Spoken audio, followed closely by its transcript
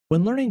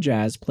When learning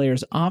jazz,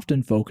 players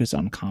often focus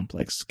on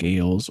complex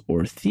scales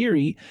or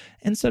theory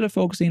instead of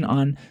focusing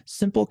on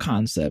simple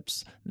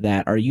concepts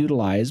that are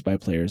utilized by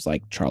players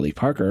like Charlie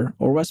Parker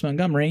or Wes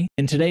Montgomery.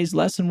 In today's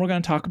lesson, we're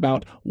going to talk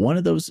about one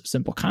of those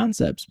simple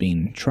concepts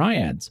being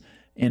triads,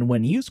 and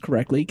when used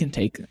correctly, can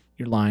take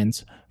your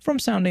lines from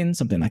sounding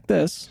something like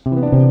this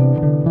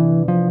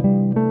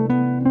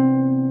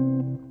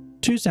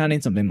to sounding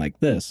something like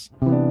this.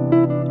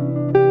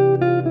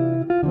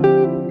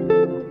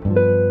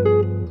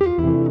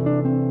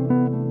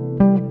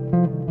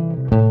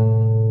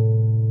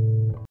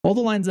 All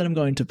the lines that I'm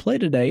going to play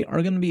today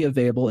are going to be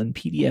available in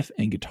PDF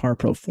and Guitar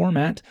Pro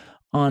format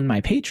on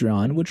my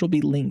Patreon, which will be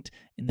linked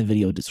in the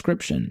video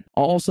description.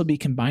 I'll also be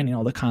combining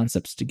all the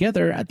concepts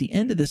together at the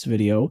end of this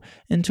video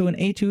into an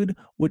etude,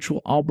 which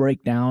I'll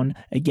break down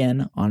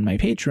again on my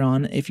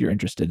Patreon if you're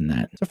interested in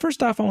that. So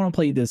first off, I want to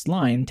play this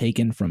line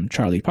taken from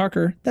Charlie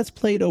Parker that's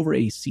played over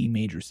a C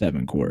major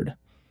 7 chord.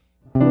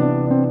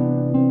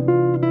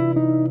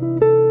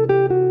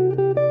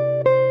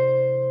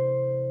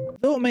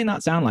 Though it may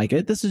not sound like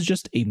it, this is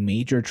just a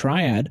major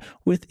triad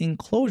with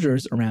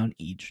enclosures around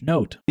each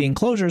note. The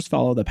enclosures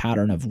follow the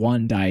pattern of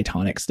one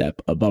diatonic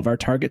step above our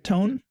target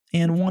tone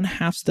and one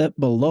half step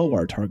below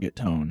our target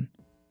tone.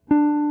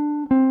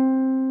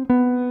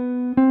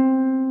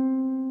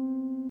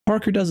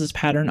 Parker does this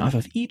pattern off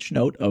of each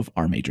note of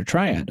our major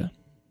triad.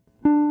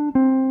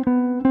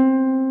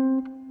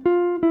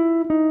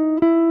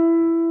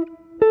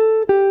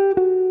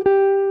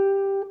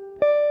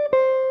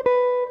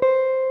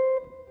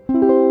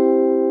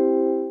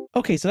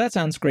 Okay, so that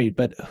sounds great,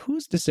 but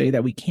who's to say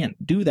that we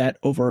can't do that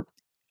over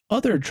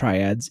other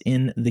triads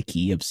in the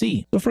key of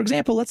C? So for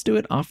example, let's do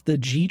it off the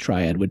G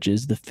triad, which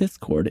is the 5th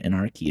chord in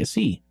our key of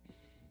C.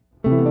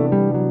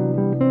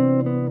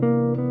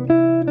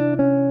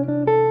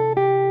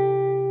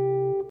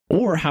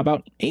 Or how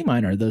about A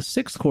minor, the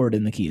 6th chord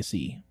in the key of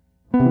C?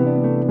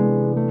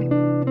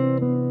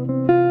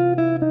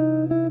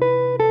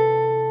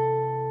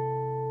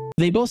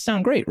 They both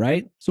sound great,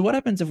 right? So what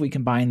happens if we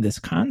combine this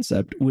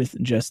concept with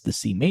just the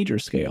C major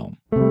scale?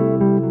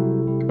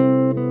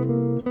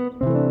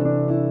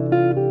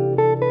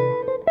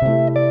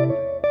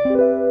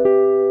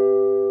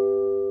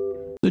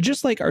 So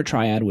just like our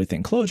triad with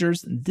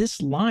enclosures,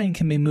 this line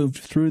can be moved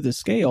through the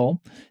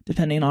scale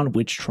depending on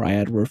which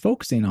triad we're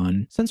focusing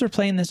on. Since we're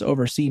playing this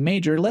over C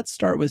major, let's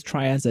start with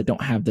triads that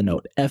don't have the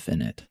note F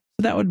in it.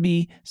 So that would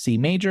be C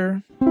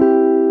major,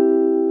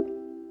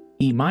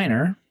 E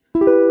minor,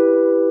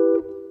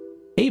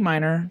 A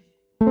minor,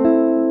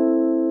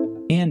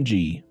 and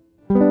G.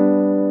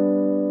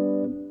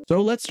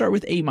 So let's start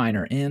with A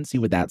minor and see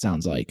what that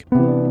sounds like.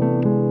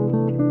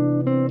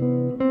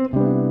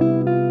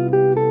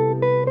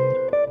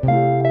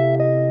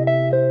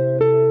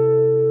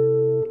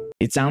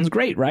 It sounds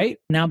great, right?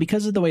 Now,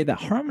 because of the way that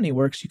harmony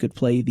works, you could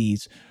play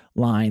these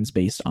lines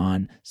based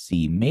on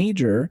C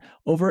major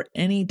over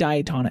any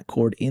diatonic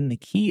chord in the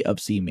key of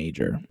C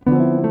major.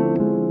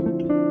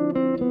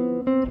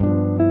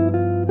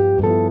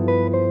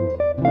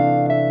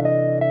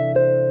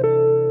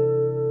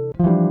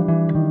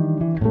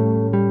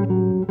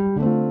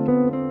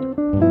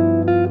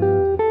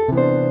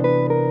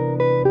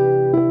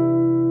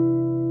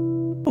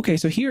 Okay,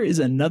 so here is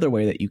another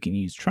way that you can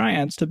use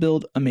triads to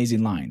build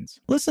amazing lines.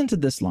 Listen to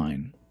this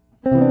line.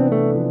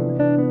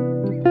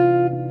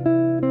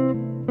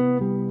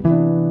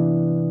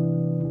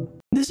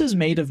 This is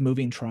made of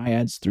moving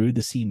triads through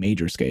the C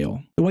major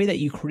scale. The way that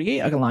you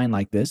create a line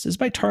like this is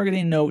by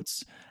targeting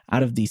notes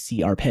out of the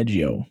C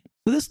arpeggio.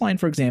 So this line,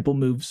 for example,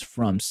 moves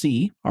from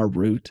C, our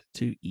root,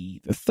 to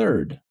E the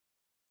 3rd.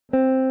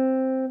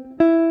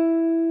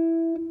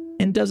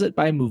 And does it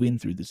by moving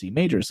through the C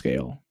major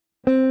scale.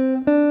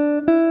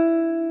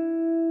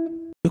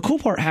 The cool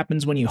part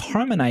happens when you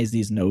harmonize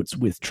these notes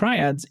with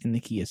triads in the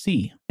key of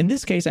C. In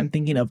this case, I'm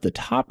thinking of the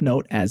top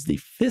note as the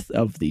 5th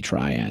of the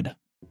triad.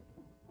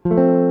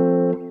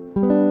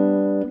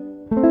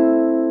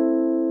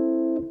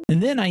 And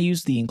then I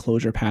use the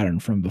enclosure pattern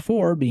from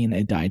before, being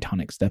a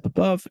diatonic step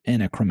above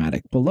and a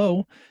chromatic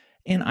below,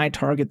 and I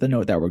target the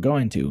note that we're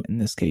going to, in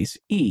this case,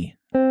 E.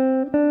 And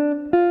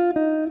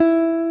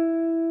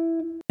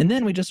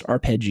then we just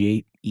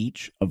arpeggiate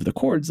each of the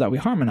chords that we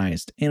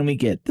harmonized, and we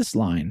get this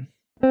line.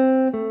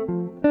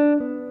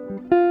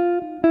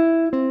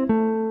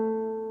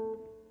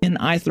 And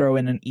I throw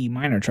in an E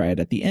minor triad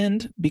at the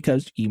end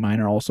because E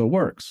minor also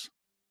works.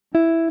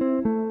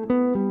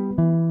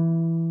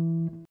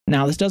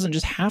 Now, this doesn't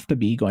just have to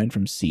be going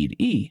from C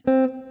to E.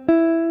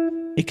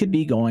 It could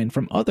be going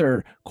from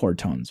other chord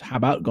tones. How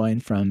about going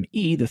from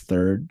E the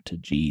 3rd to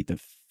G the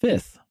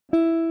 5th?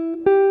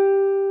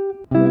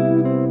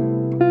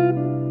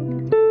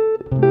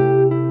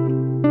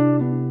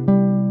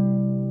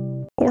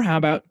 Or how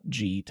about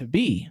G to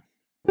B?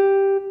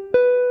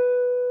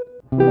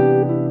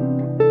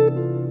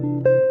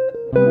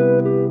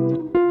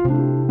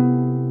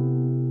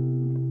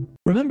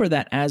 Remember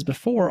that as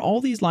before,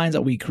 all these lines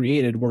that we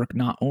created work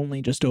not only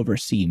just over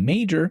C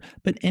major,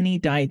 but any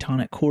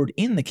diatonic chord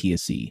in the key of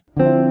C.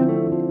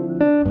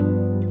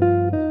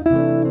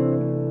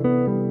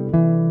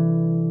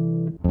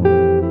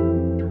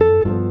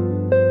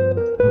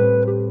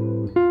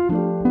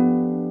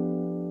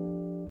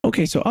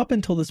 Okay, so up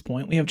until this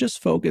point, we have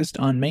just focused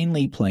on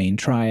mainly playing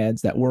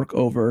triads that work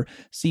over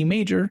C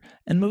major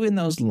and moving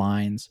those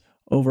lines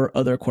over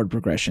other chord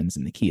progressions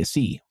in the key of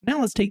C.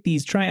 Now let's take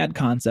these triad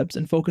concepts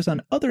and focus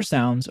on other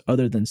sounds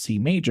other than C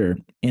major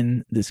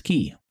in this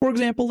key. For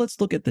example,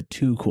 let's look at the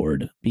 2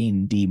 chord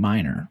being D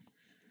minor.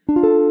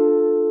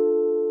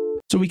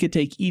 So we could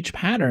take each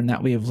pattern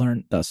that we have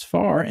learned thus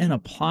far and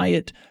apply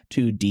it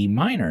to D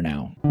minor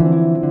now.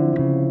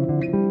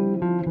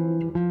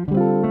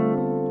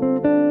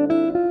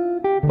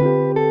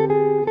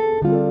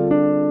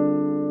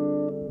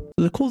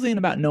 So the cool thing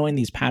about knowing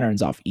these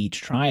patterns off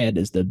each triad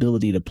is the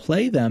ability to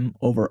play them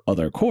over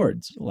other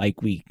chords,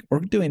 like we were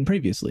doing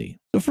previously.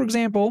 So for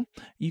example,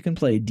 you can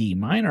play D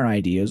minor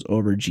ideas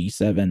over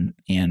G7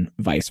 and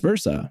vice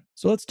versa.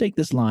 So let's take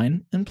this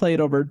line and play it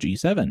over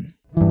G7.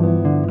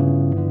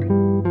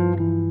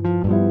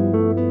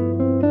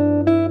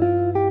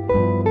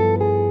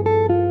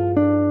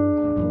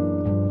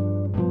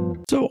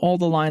 So all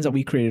the lines that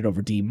we created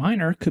over D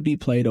minor could be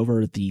played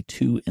over the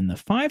 2 and the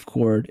 5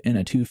 chord in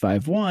a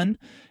 2-5-1,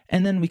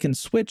 and then we can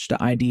switch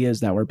to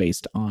ideas that were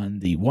based on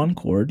the 1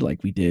 chord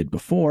like we did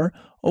before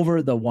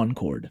over the 1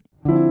 chord.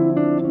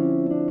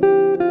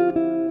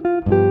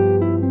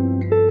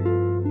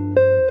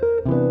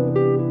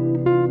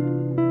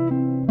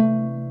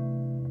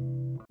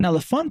 Now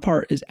the fun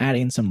part is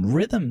adding some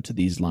rhythm to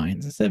these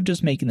lines instead of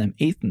just making them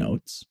 8th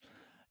notes,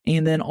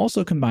 and then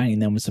also combining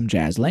them with some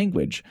jazz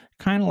language,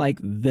 kind of like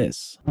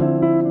this.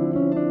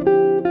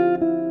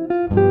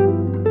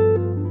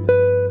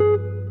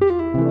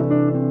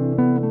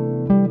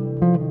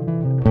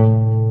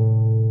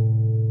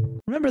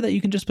 Remember that you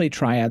can just play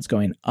triads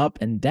going up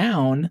and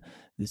down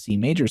the C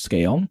major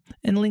scale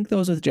and link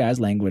those with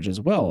jazz language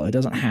as well. It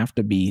doesn't have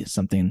to be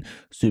something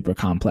super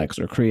complex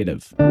or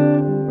creative.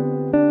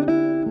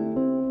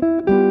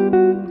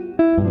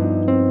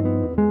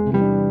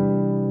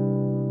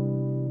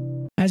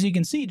 As you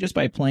can see, just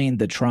by playing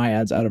the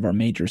triads out of our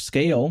major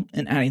scale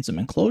and adding some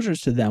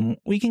enclosures to them,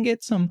 we can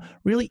get some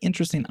really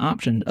interesting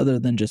options other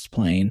than just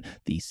playing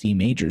the C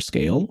major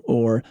scale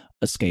or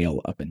a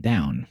scale up and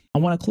down. I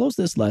want to close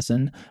this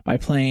lesson by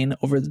playing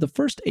over the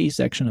first A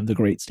section of the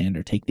great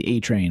standard, Take the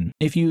A Train.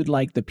 If you'd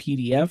like the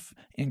PDF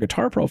and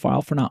guitar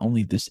profile for not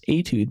only this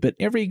etude, but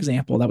every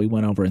example that we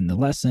went over in the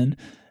lesson,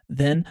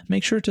 then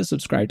make sure to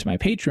subscribe to my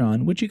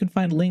Patreon, which you can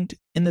find linked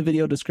in the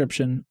video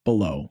description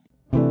below.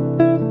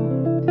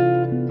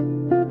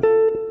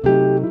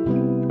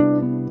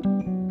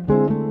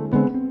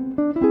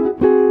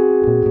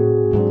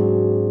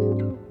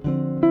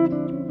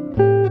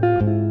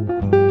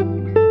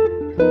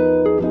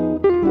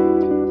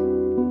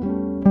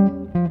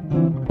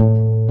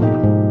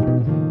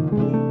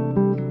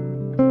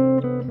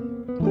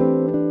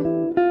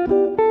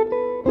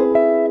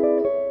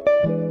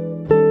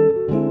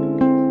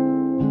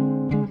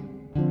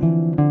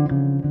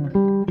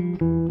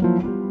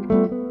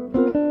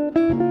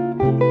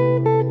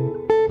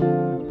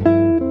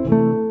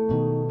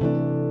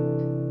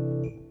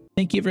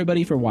 Thank you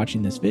everybody for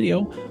watching this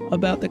video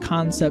about the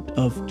concept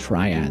of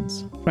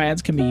triads.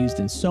 Triads can be used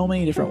in so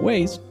many different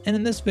ways, and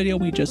in this video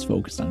we just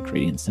focused on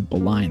creating simple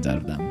lines out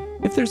of them.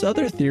 If there's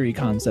other theory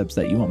concepts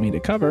that you want me to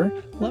cover,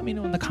 let me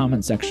know in the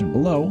comment section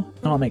below,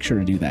 and I'll make sure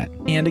to do that.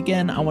 And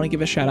again, I want to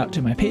give a shout out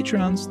to my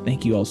Patreons.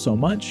 Thank you all so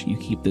much. You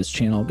keep this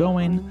channel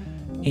going,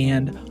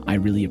 and I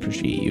really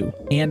appreciate you.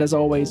 And as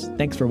always,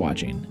 thanks for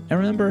watching. And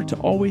remember to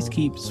always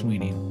keep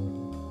swinging.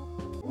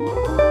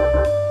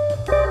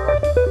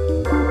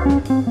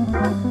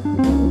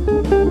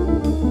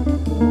 Thank you.